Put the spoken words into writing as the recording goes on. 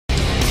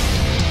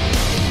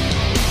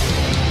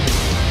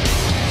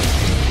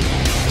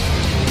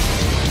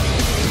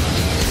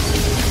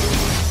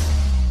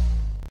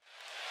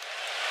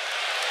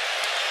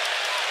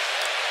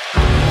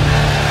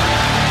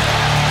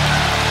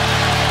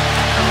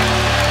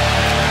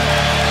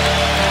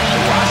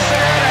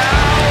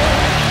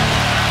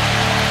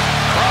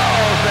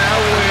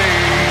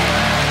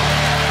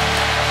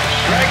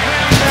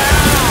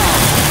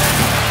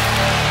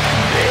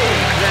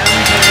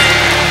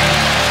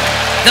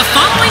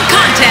following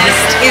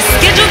contest is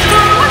scheduled for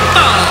one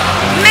fall,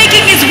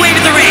 making his way to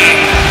the ring.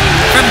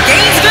 From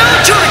Gainesville,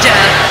 Georgia,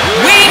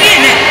 weighing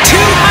in at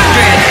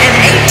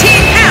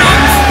 218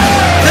 pounds,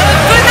 the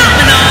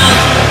phenomenal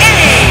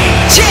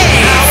AJ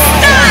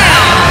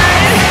Styles.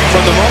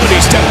 From the moment he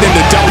stepped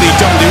into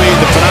WWE,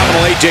 the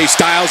phenomenal AJ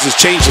Styles has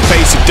changed the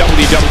face of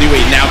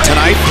WWE. Now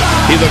tonight,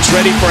 he looks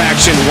ready for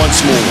action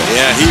once more.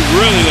 Yeah, he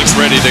really looks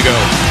ready to go.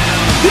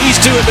 These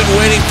two have been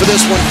waiting for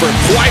this one for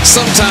quite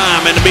some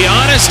time, and to be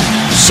honest,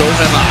 so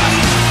have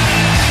I.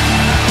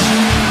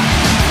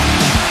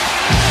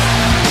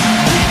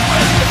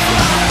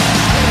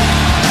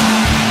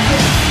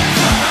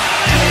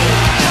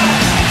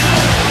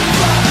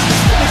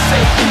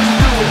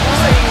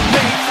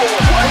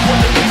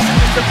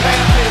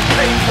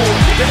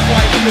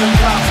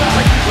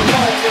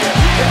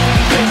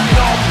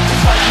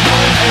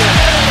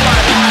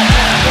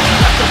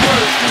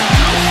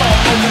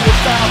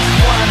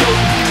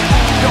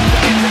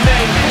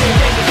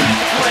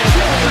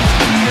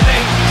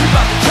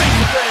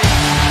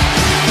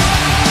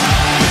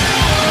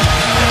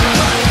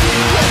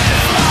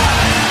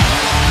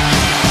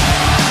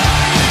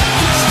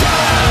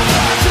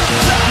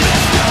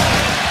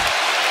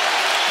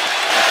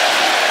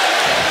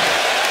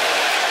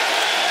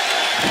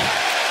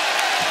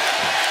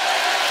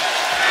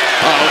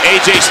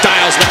 AJ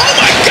Styles. Oh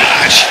my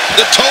gosh!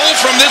 The toll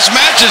from this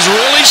match is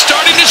really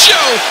starting to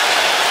show.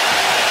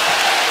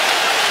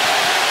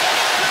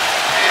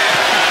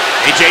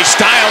 AJ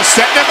Styles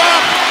setting him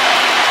up.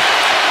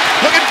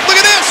 Look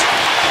at this!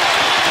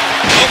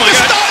 Oh my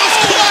God! Styles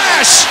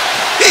clash!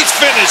 He's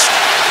finished.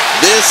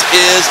 This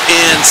is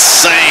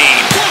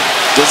insane.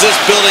 Does this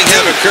building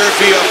have a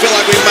curfew? I feel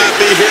like we might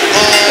be here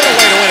all the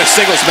way to win a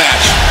singles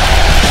match.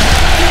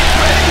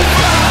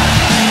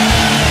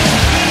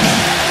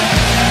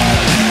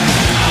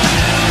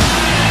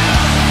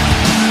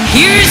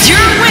 Here's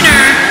your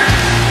winner,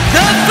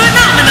 the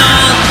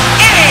phenomenal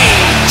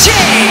AJ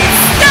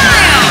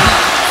Styles.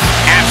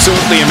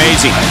 Absolutely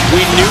amazing.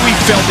 We knew he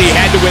felt he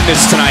had to win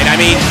this tonight. I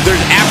mean, there's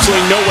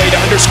absolutely no way to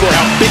underscore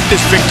how big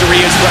this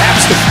victory is,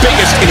 perhaps the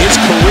biggest in his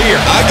career.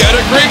 I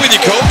gotta agree with you,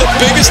 Cole, the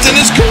biggest in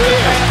his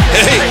career.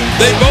 Hey,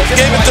 they both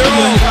gave it their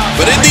all,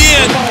 but in the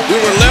end,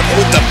 we were left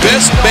with the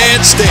best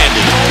man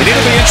standing. And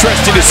it'll be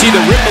interesting to see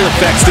the ripple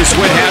effects this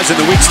win has in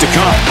the weeks to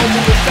come.